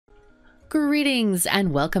Greetings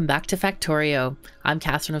and welcome back to Factorio. I'm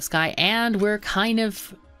KatherineOfSky and we're kind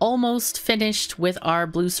of almost finished with our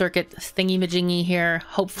blue circuit thingy-majingy here.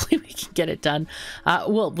 Hopefully we can get it done.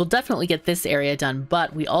 We'll definitely get this area done,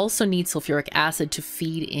 but we also need sulfuric acid to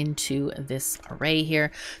feed into this array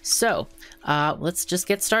here. So let's just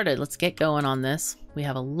get started. Let's get going on this. We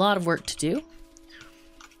have a lot of work to do,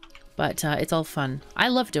 but it's all fun. I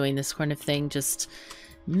love doing this kind of thing, just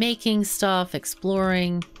making stuff,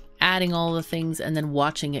 exploring, adding all the things, and then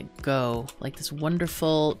watching it go like this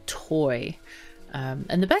wonderful toy.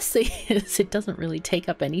 And the best thing is it doesn't really take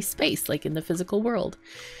up any space like in the physical world.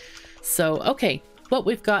 So, okay, what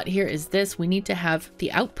we've got here is this. We need to have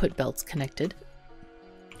the output belts connected.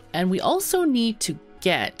 And we also need to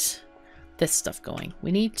get this stuff going.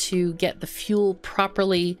 We need to get the fuel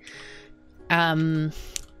properly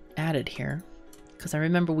added here, because I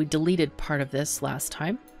remember we deleted part of this last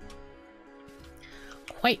time.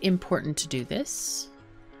 Quite important to do this.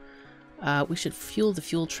 We should fuel the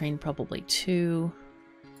fuel train probably too.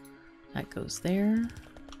 That goes there.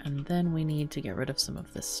 And then we need to get rid of some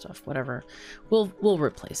of this stuff. Whatever. We'll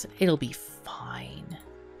replace it. It'll be fine.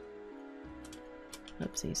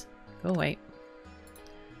 Oopsies. Go away.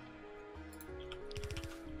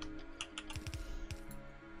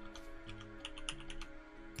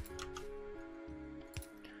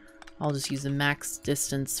 I'll just use the max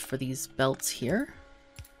distance for these belts here,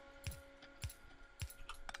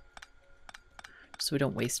 so we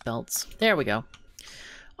don't waste belts. There we go.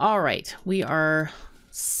 All right, we are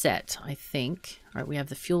set, I think. All right, we have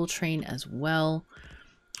the fuel train as well.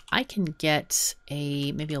 I can get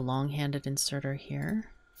maybe a long-handed inserter here,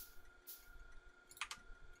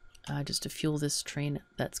 just to fuel this train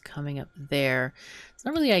that's coming up there. It's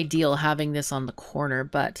not really ideal having this on the corner,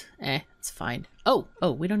 but it's fine. Oh,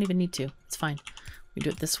 we don't even need to. It's fine. We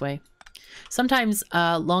do it this way. Sometimes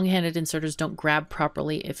long-handed inserters don't grab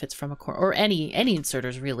properly if it's from a corner, or any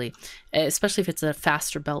inserters really, especially if it's a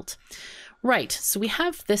faster belt. Right, so we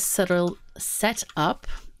have this set up.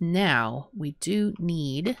 Now we do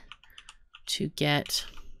need to get,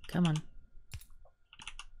 come on,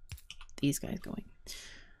 these guys going.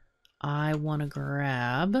 I want to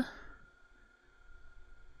grab,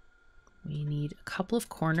 we need a couple of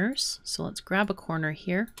corners, so let's grab a corner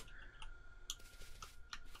here.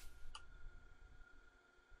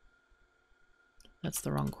 That's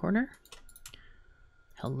the wrong corner.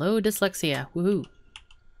 Hello, dyslexia. Woohoo.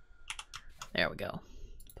 There we go.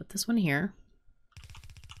 Put this one here.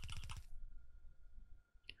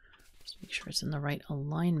 Just make sure it's in the right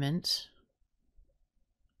alignment.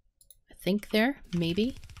 I think there,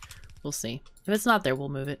 maybe. We'll see. If it's not there, we'll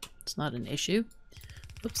move it. It's not an issue.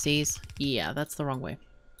 Oopsies. Yeah, that's the wrong way.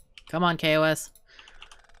 Come on, KOS.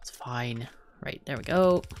 It's fine. Right, there we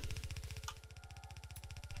go.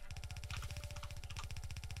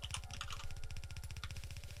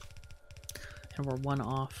 And we're one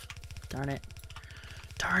off. Darn it.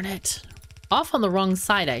 Darn it. Off on the wrong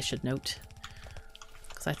side, I should note.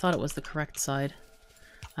 Because I thought it was the correct side.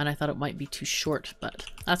 And I thought it might be too short, but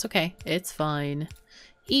that's okay. It's fine.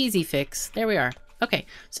 Easy fix. There we are. Okay,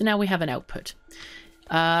 so now we have an output.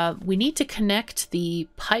 We need to connect the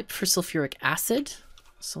pipe for sulfuric acid.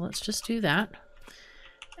 So let's just do that.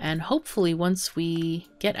 And hopefully once we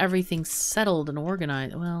get everything settled and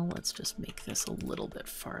organized, well, let's just make this a little bit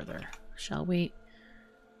farther, shall we?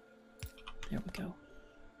 There we go.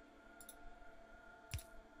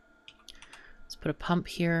 Let's put a pump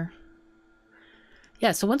here.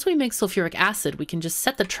 Yeah, so once we make sulfuric acid, we can just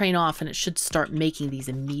set the train off and it should start making these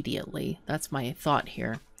immediately. That's my thought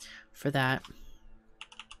here for that.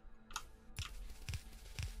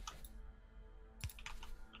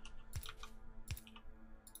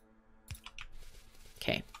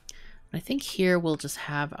 Okay, I think here we'll just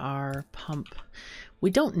have our pump. We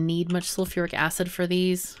don't need much sulfuric acid for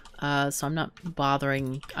these, so I'm not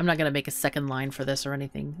bothering. I'm not going to make a second line for this or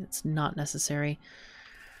anything. It's not necessary.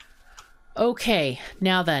 Okay,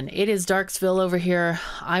 now then, it is Darksville over here.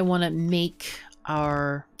 I want to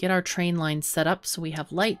get our train line set up so we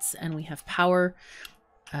have lights and we have power.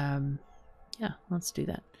 Yeah, let's do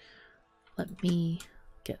that. Let me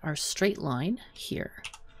get our straight line here.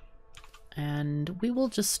 And we will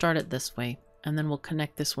just start it this way, and then we'll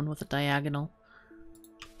connect this one with a diagonal.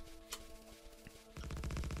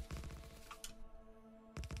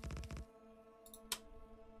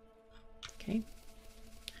 Okay.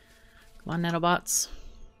 Come on, Nanobots.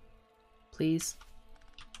 Please.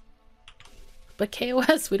 But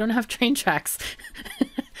KOS, we don't have train tracks.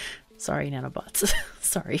 Sorry, Nanobots.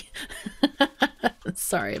 Sorry.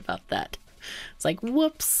 Sorry about that. It's like,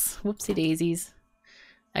 whoops. Whoopsie daisies.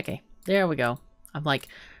 Okay, there we go. I'm like,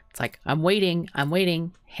 It's like, I'm waiting,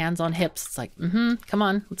 hands on hips. It's like, come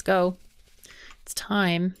on, let's go. It's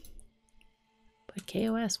time. But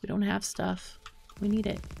KOS, we don't have stuff. We need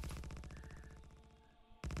it.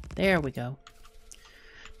 There we go.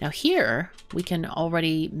 Now here, we can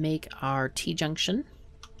already make our T-junction.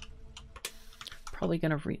 Probably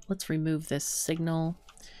gonna, let's remove this signal.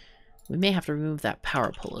 We may have to remove that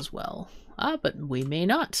power pole as well. But we may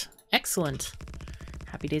not. Excellent.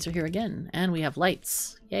 Happy days are here again. And we have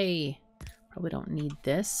lights. Yay. Probably don't need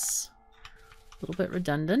this. A little bit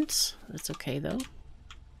redundant. That's okay though.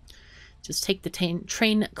 Just take the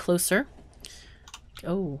train closer.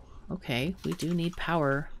 Oh, okay. We do need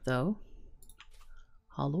power though.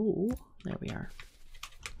 Hello. There we are.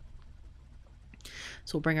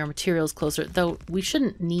 So we'll bring our materials closer, though we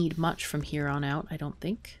shouldn't need much from here on out, I don't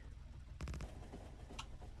think.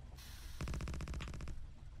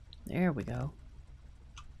 There we go.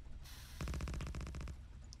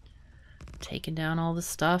 Taking down all the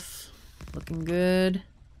stuff. Looking good.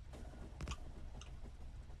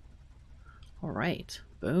 All right.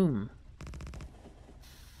 Boom.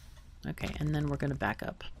 Okay, and then we're going to back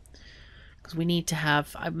up. Because we need to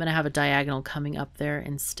have... I'm going to have a diagonal coming up there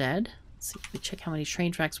instead. Let's see if we check how many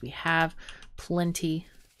train tracks we have. Plenty.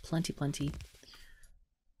 Plenty, plenty.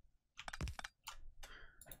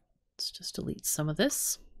 Let's just delete some of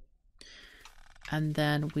this. And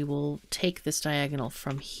then we will take this diagonal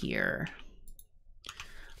from here.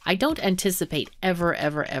 I don't anticipate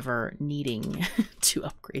ever needing to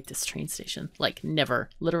upgrade this train station. Like, never.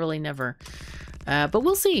 Literally never. But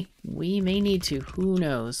we'll see. We may need to. Who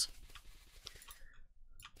knows?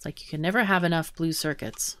 It's like you can never have enough blue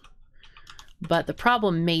circuits. But the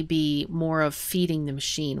problem may be more of feeding the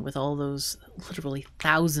machine with all those literally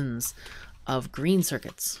thousands of green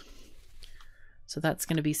circuits. So that's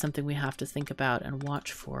going to be something we have to think about and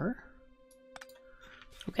watch for.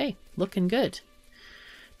 Okay, looking good.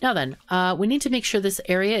 Now then, we need to make sure this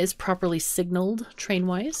area is properly signaled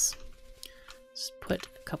train-wise. Just put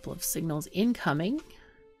a couple of signals incoming.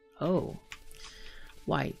 Oh,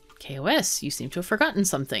 why, KOS, you seem to have forgotten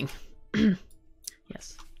something.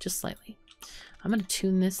 Yes, just slightly. I'm going to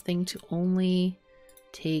tune this thing to only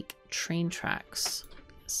take train tracks.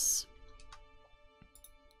 Yes.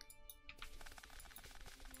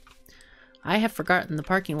 I have forgotten the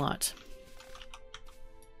parking lot.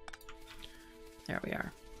 There we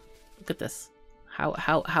are. Look at this.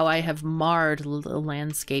 How I have marred the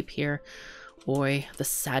landscape here. Boy, the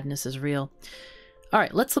sadness is real. All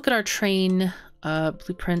right, let's look at our train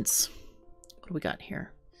blueprints. What do we got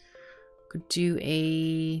here? Could do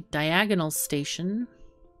a diagonal station.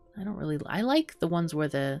 I like the ones where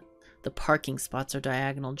the parking spots are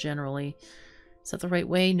diagonal generally. Is that the right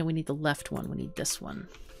way? No, we need the left one. We need this one.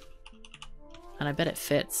 And I bet it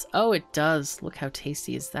fits. Oh, it does. Look how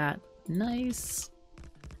tasty is that. Nice.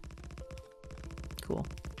 Cool.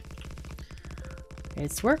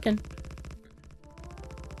 It's working.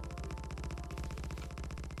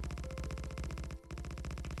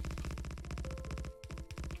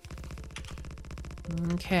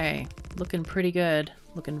 Okay. Looking pretty good.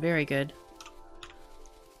 Looking very good.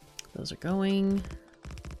 Those are going.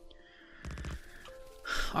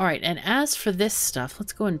 All right, and as for this stuff,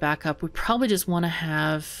 let's go and back up. We probably just want to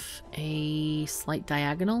have a slight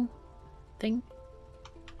diagonal thing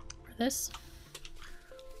for this.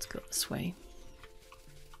 Let's go this way.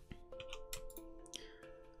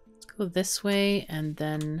 Let's go this way, and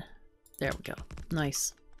then there we go.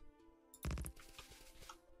 Nice.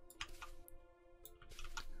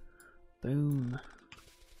 Boom.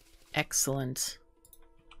 Excellent.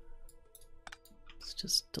 Let's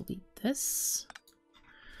just delete this.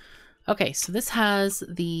 Okay, so this has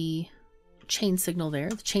the chain signal there.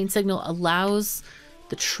 The chain signal allows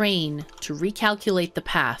the train to recalculate the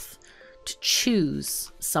path to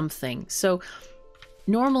choose something. So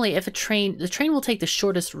normally if the train will take the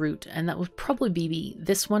shortest route, and that would probably be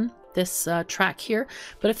this one, this track here.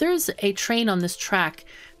 But if there's a train on this track,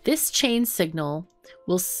 this chain signal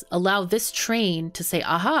will allow this train to say,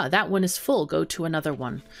 aha, that one is full, go to another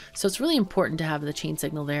one. So it's really important to have the chain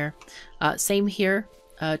signal there. Same here.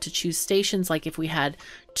 To choose stations, like if we had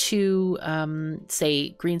two, say,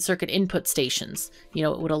 green circuit input stations, you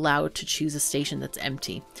know, it would allow it to choose a station that's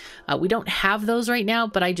empty. We don't have those right now,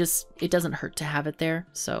 but it doesn't hurt to have it there,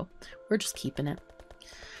 so we're just keeping it.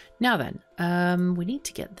 Now then, we need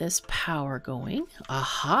to get this power going.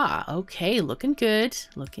 Aha, okay, looking good,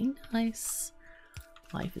 looking nice.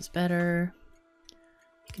 Life is better.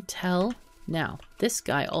 You can tell. Now, this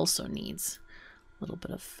guy also needs a little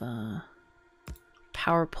bit of...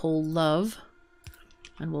 power pole love.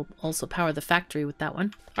 And we'll also power the factory with that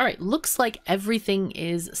one. All right, looks like everything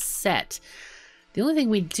is set. The only thing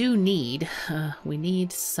we do need, we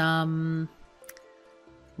need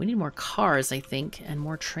more cars, I think, and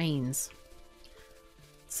more trains.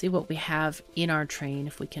 Let's see what we have in our train,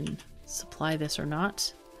 if we can supply this or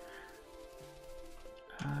not.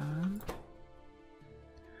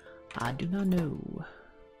 I do not know.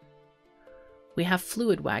 We have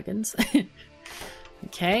fluid wagons.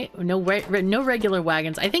 Okay, no regular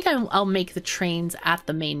wagons. I think I'll make the trains at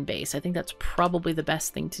the main base. I think that's probably the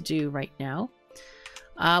best thing to do right now.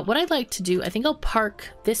 What I'd like to do, I think I'll park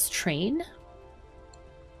this train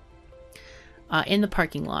in the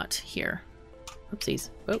parking lot here. Oopsies.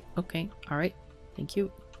 Oh, okay. All right. Thank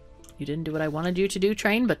you. You didn't do what I wanted you to do,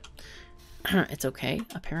 train, but it's okay,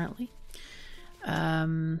 apparently.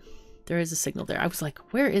 There is a signal there. I was like,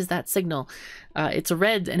 where is that signal? It's a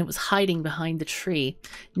red and it was hiding behind the tree.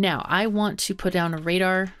 Now, I want to put down a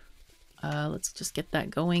radar. Let's just get that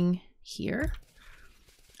going here.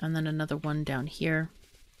 And then another one down here.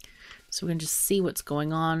 So we can just see what's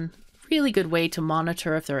going on. Really good way to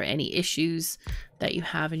monitor if there are any issues that you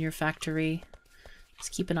have in your factory.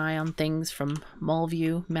 Just keep an eye on things from mall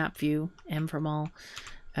view, map view, M for mall.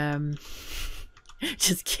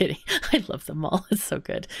 Just kidding. I love the mall. It's so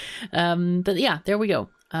good. But yeah, there we go.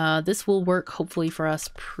 This will work hopefully for us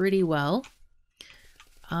pretty well.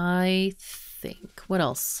 I think. What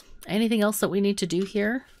else? Anything else that we need to do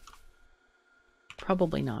here?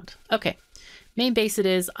 Probably not. Okay. Main base it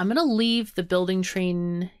is. I'm going to leave the building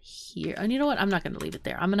train here. And you know what? I'm not going to leave it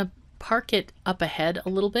there. I'm going to park it up ahead a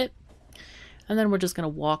little bit. And then we're just going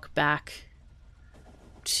to walk back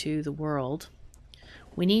to the world.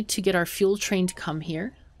 We need to get our fuel train to come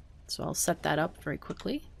here. So I'll set that up very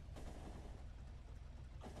quickly.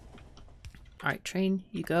 All right, train,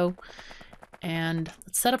 you go. And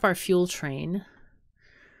let's set up our fuel train.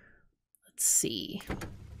 Let's see.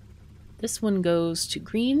 This one goes to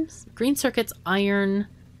green circuits, iron,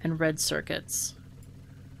 and red circuits.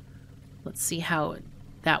 Let's see how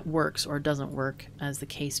that works or doesn't work, as the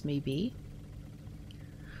case may be.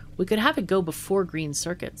 We could have it go before green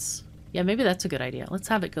circuits. Yeah, maybe that's a good idea. Let's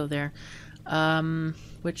have it go there.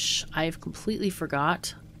 Which I've completely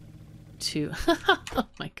forgot to... Oh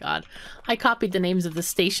my god. I copied the names of the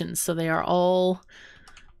stations, so they are all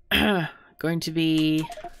going to be...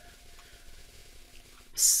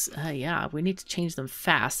 yeah, we need to change them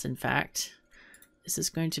fast, in fact. This is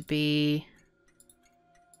going to be...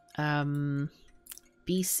 BC,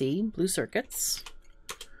 blue circuits.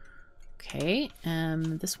 Okay,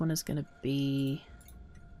 this one is going to be...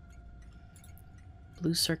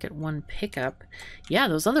 Blue Circuit 1 pickup. Yeah,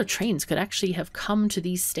 those other trains could actually have come to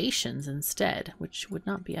these stations instead, which would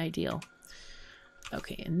not be ideal.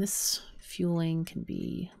 Okay, and this fueling can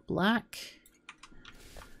be black.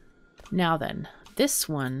 Now then, this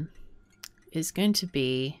one is going to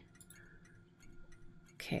be...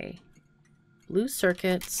 Okay. Blue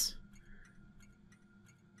Circuits,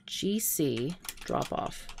 GC, drop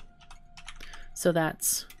off. So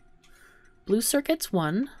that's Blue Circuits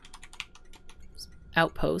 1,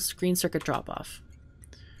 outpost, green circuit drop off.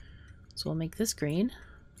 So we'll make this green.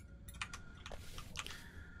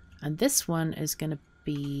 And this one is going to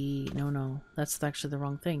be... No, that's actually the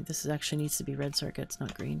wrong thing. This actually needs to be red circuits,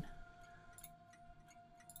 not green.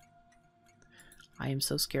 I am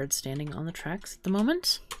so scared standing on the tracks at the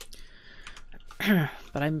moment.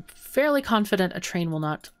 But I'm fairly confident a train will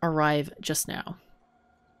not arrive just now.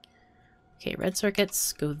 Okay, red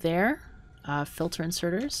circuits go there. Filter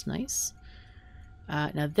inserters, nice.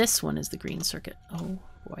 Now this one is the green circuit. Oh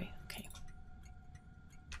boy, okay.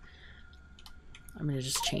 I'm going to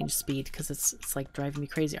just change speed because it's like driving me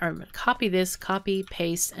crazy. All right, I'm going to copy this, copy,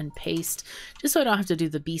 paste, and paste, just so I don't have to do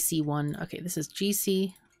the BC one. Okay, this is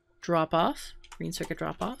GC drop off, green circuit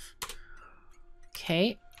drop off.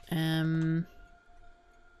 Okay, never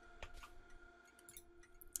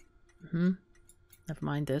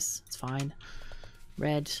mind this, it's fine.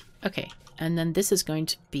 Red, okay. And then this is going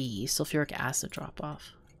to be sulfuric acid drop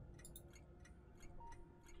off.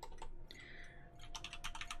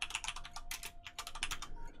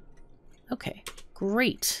 Okay,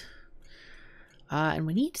 great. And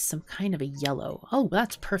we need some kind of a yellow. Oh,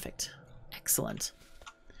 that's perfect. Excellent.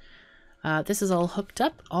 This is all hooked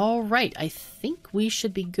up. All right, I think we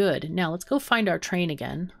should be good. Now let's go find our train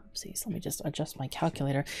again. Oopsies, let me just adjust my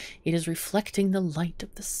calculator. It is reflecting the light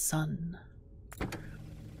of the sun.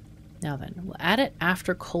 Now then, we'll add it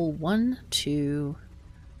after coal 1 to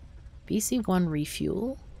BC1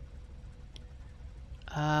 refuel.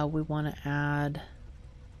 We want to add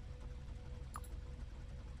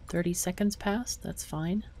 30 seconds past. That's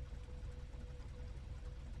fine.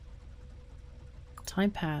 Time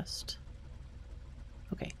passed.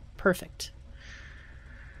 Okay, perfect.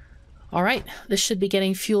 All right, this should be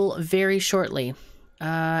getting fuel very shortly.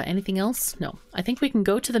 Anything else? No. I think we can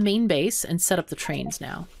go to the main base and set up the trains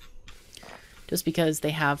now. Just because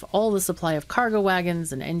they have all the supply of cargo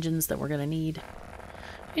wagons and engines that we're going to need.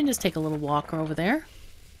 We can just take a little walk over there.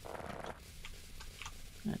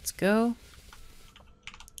 Let's go.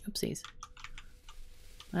 Oopsies.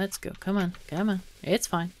 Let's go. Come on. Come on. It's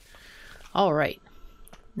fine. All right.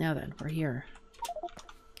 Now then, we're here.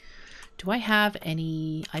 Do I have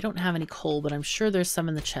any... I don't have any coal, but I'm sure there's some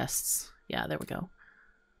in the chests. Yeah, there we go.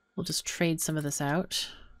 We'll just trade some of this out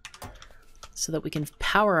so that we can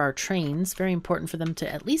power our trains. Very important for them to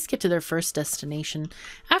at least get to their first destination.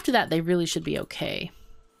 After that, they really should be okay.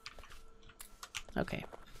 Okay.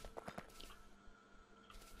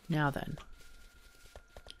 Now then.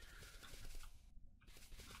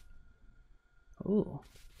 Ooh.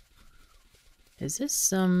 Is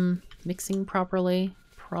this mixing properly?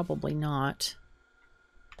 Probably not.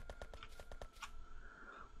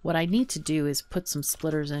 What I need to do is put some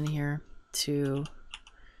splitters in here to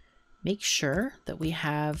make sure that we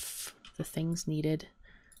have the things needed.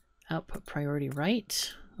 Output priority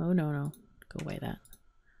right. Oh, no, no. Go away that.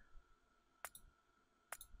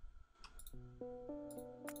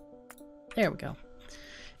 There we go.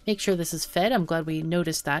 Make sure this is fed. I'm glad we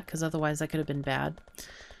noticed that, because otherwise that could have been bad.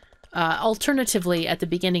 Alternatively, at the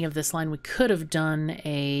beginning of this line, we could have done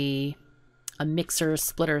a mixer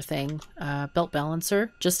splitter thing, belt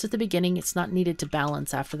balancer. Just at the beginning, it's not needed to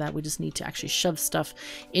balance after that. We just need to actually shove stuff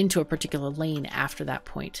into a particular lane after that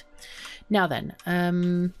point. Now then,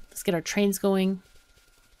 let's get our trains going.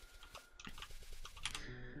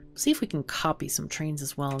 See if we can copy some trains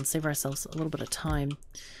as well and save ourselves a little bit of time.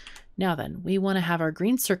 Now then, we want to have our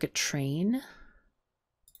green circuit train.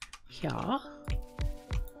 Yeah.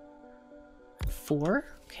 4.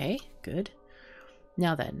 Okay, good.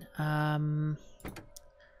 Now then,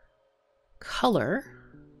 color,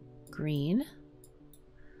 green.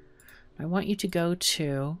 I want you to go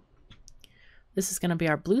to, this is going to be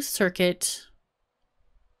our blue circuit.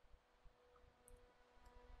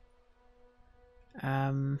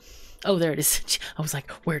 Oh, there it is. I was like,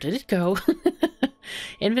 where did it go?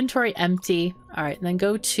 Inventory empty. All right, and then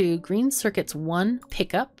go to green circuits 1,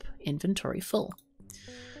 pickup, inventory full.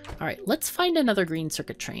 All right, let's find another green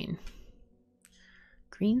circuit train.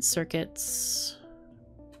 Green circuits.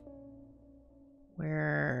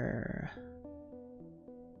 Where?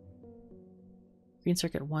 Green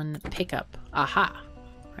circuit 1, pickup. Aha.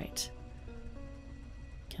 Right.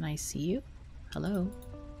 Can I see you? Hello.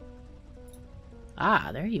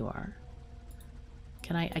 Ah, there you are.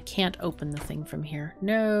 Can I can't open the thing from here.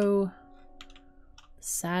 No.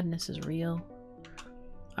 Sadness is real.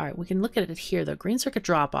 All right, we can look at it here though. Green circuit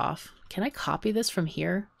drop off. Can I copy this from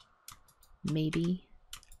here? Maybe.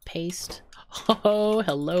 Paste. Oh,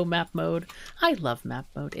 hello map mode. I love map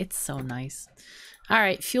mode. It's so nice. All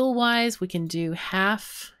right, fuel wise, we can do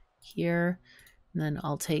half here. And then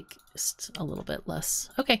I'll take just a little bit less.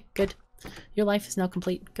 Okay, good. Your life is now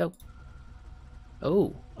complete. Go.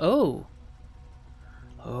 Oh, oh.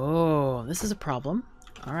 Oh, this is a problem.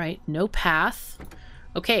 All right, no path.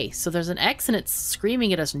 Okay, so there's an X and it's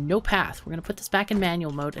screaming at us, no path. We're going to put this back in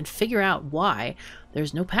manual mode and figure out why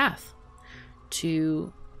there's no path.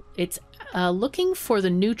 It's looking for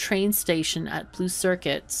the new train station at Blue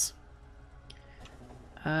Circuits.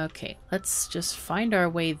 Okay, let's just find our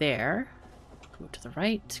way there. Go to the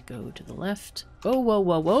right, go to the left. Whoa, whoa,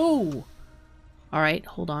 whoa, whoa! All right,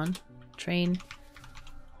 hold on. Train.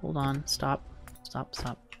 Hold on, stop. Stop,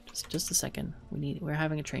 stop. Just a second. We're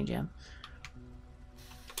having a train jam.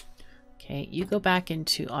 Okay, you go back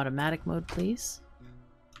into automatic mode, please.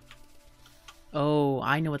 Oh,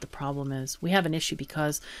 I know what the problem is. We have an issue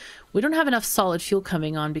because we don't have enough solid fuel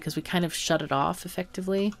coming on because we kind of shut it off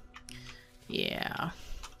effectively. Yeah.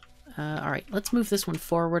 All right, let's move this one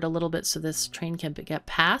forward a little bit so this train can get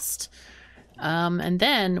past. And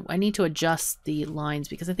then I need to adjust the lines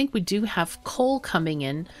because I think we do have coal coming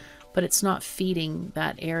in, but it's not feeding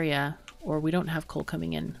that area, or we don't have coal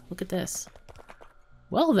coming in. Look at this.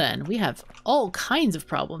 Well then, we have all kinds of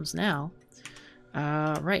problems now.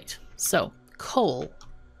 Right, so coal.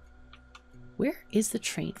 Where is the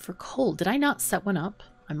train for coal? Did I not set one up?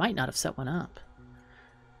 I might not have set one up.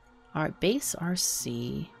 All right, base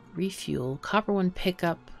RC, refuel, copper 1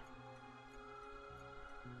 pickup.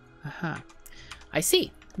 Aha, I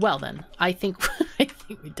see. Well then, I think I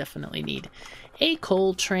think we definitely need a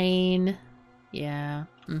coal train. Yeah.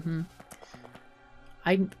 Mm-hmm.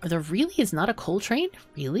 There really is not a coal train?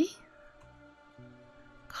 Really?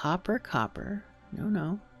 Copper, copper. No,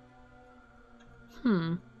 no.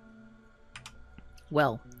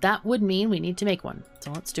 Well, that would mean we need to make one.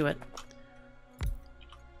 So let's do it.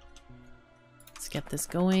 Let's get this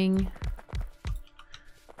going.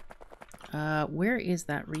 Where is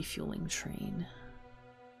that refueling train?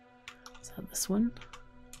 Is that this one?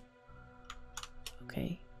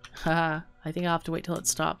 Okay. Haha. I think I'll have to wait till it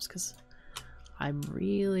stops because I'm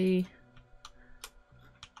really...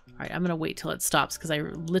 Alright, I'm gonna wait till it stops because I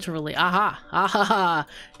literally... Aha! Aha!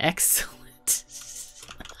 Excellent.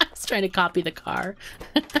 I was trying to copy the car.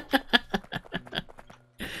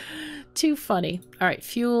 Too funny. Alright,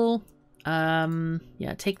 fuel.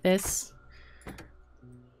 Yeah, take this.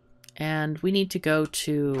 And we need to go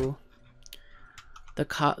to the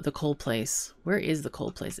coal place. Where is the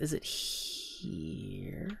coal place? Is it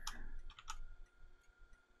here?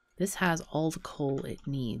 This has all the coal it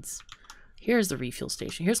needs. Here's the refuel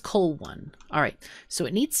station. Here's coal 1. All right, so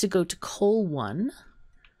it needs to go to coal 1.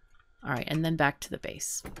 All right, and then back to the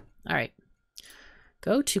base. All right,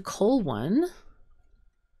 go to coal 1.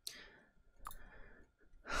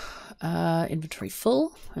 Inventory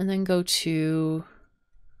full, and then go to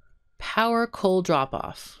power coal drop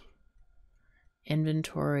off.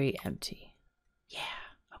 Inventory empty. Yeah,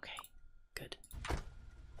 okay, good.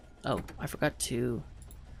 Oh, I forgot to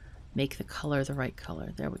make the color the right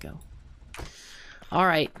color. There we go. All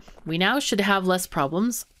right, we now should have less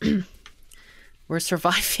problems. We're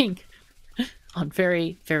surviving on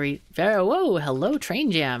very, whoa, hello, train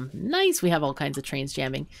jam. Nice, we have all kinds of trains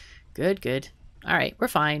jamming. Good, good. All right, we're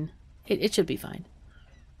fine. It should be fine.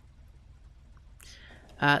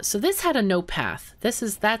 So this had a no path.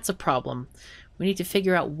 That's a problem. We need to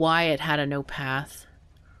figure out why it had a no path.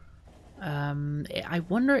 I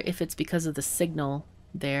wonder if it's because of the signal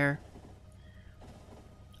there.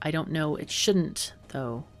 I don't know. It shouldn't,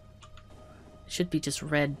 though. It should be just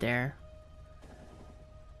red there.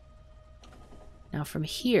 Now from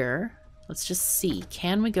here, let's just see.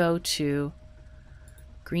 Can we go to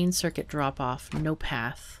green circuit drop off? No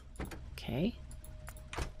path. Okay.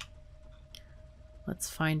 Let's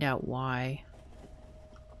find out why.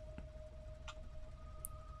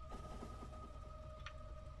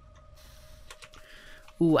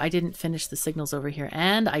 Ooh, I didn't finish the signals over here,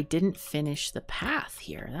 and I didn't finish the path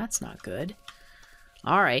here. That's not good.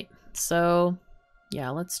 All right, so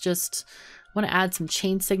yeah, let's just want to add some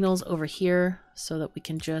chain signals over here so that we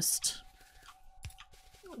can just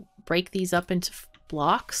break these up into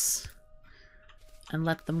blocks and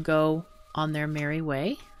let them go on their merry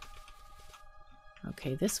way.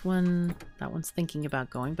 Okay, this one, that one's thinking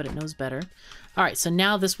about going, but it knows better. All right, so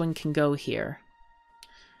now this one can go here.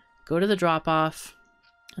 Go to the drop-off,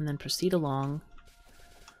 and then proceed along.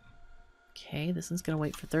 Okay, this one's going to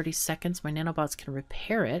wait for 30 seconds. My nanobots can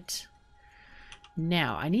repair it.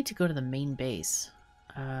 Now, I need to go to the main base.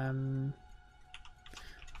 I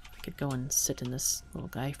could go and sit in this little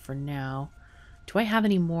guy for now. Do I have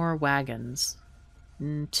any more wagons?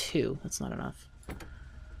 2. That's not enough.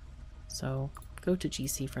 So, go to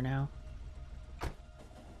GC for now.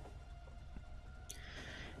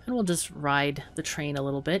 And we'll just ride the train a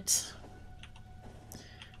little bit.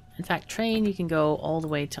 In fact, train, you can go all the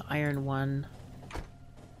way to Iron 1.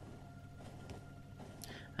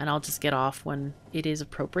 And I'll just get off when it is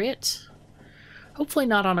appropriate. Hopefully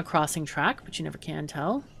not on a crossing track, but you never can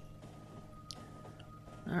tell.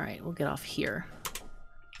 Alright, we'll get off here.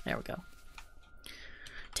 There we go.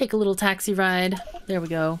 Take a little taxi ride. There we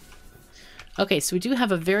go. Okay, so we do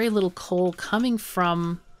have a very little coal coming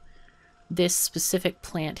from this specific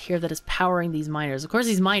plant here that is powering these miners. Of course,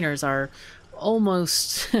 these miners are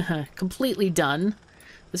almost completely done.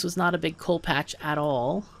 This was not a big coal patch at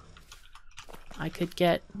all. I could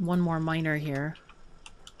get one more miner here.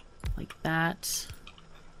 Like that.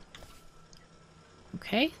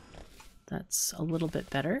 Okay. That's a little bit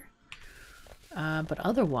better. But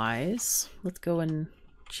otherwise, let's go and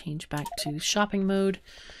change back to shopping mode.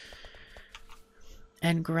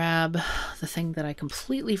 And grab the thing that I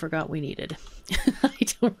completely forgot we needed. I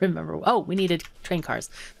don't remember. Oh, we needed train cars.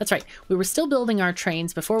 That's right. We were still building our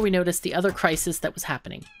trains before we noticed the other crisis that was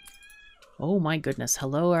happening. Oh my goodness.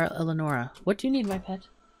 Hello, Eleonora. What do you need, my pet?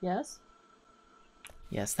 Yes?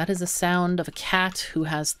 Yes, that is the sound of a cat who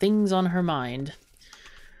has things on her mind.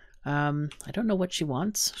 I don't know what she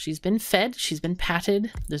wants. She's been fed. She's been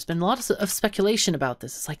patted. There's been lots of speculation about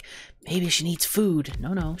this. It's like, maybe she needs food.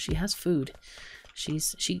 No, she has food.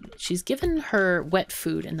 She's given her wet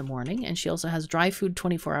food in the morning, and she also has dry food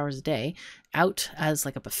 24 hours a day out as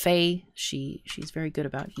like a buffet. She's very good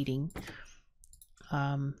about eating,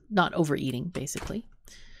 not overeating, basically.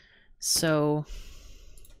 So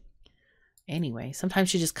anyway, sometimes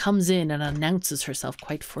she just comes in and announces herself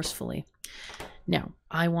quite forcefully. Now,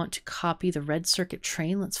 I want to copy the red circuit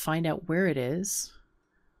train. Let's find out where it is.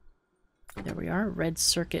 There we are. Red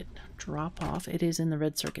circuit drop off. It is in the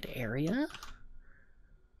red circuit area.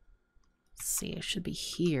 Let's see, it should be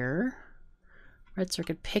here. Red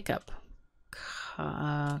circuit pickup.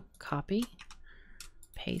 Copy.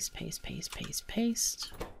 Paste, paste, paste, paste,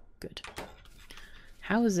 paste. Good.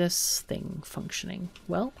 How is this thing functioning?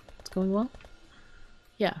 Well, it's going well.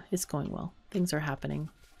 Yeah, it's going well. Things are happening.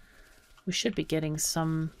 We should be getting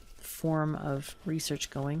some form of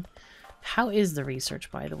research going. How is the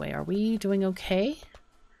research, by the way? Are we doing okay?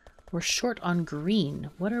 We're short on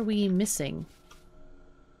green. What are we missing?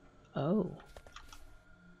 Oh.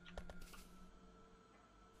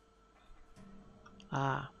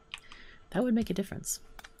 Ah. That would make a difference.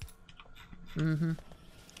 Mm-hmm.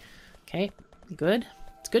 Okay, good.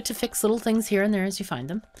 It's good to fix little things here and there as you find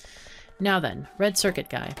them. Now then, red circuit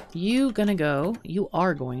guy. You are going to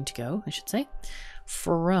go, I should say,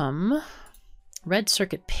 from red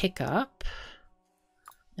circuit pickup.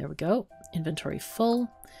 There we go. Inventory full.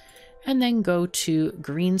 And then go to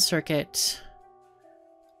green circuit.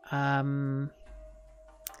 No,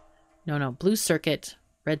 blue circuit,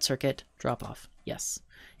 red circuit, drop off. Yes.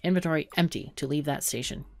 Inventory empty to leave that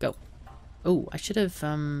station. Go. Oh, I should have,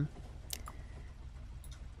 oh!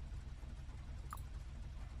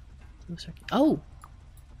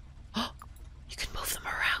 You can move them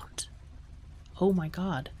around. Oh my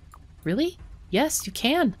god. Really? Yes, you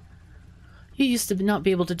can. You used to not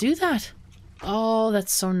be able to do that. Oh,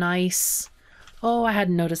 that's so nice. Oh, I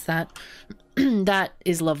hadn't noticed that. That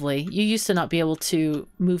is lovely. You used to not be able to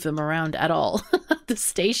move them around at all. The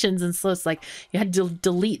stations, and so it's like you had to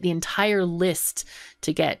delete the entire list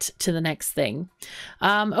to get to the next thing.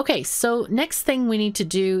 Okay, so next thing we need to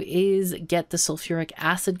do is get the sulfuric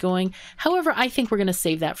acid going. However, I think we're going to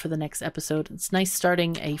save that for the next episode. It's nice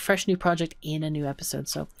starting a fresh new project in a new episode.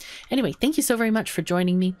 So anyway, thank you so very much for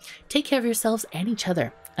joining me. Take care of yourselves and each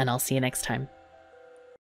other, and I'll see you next time.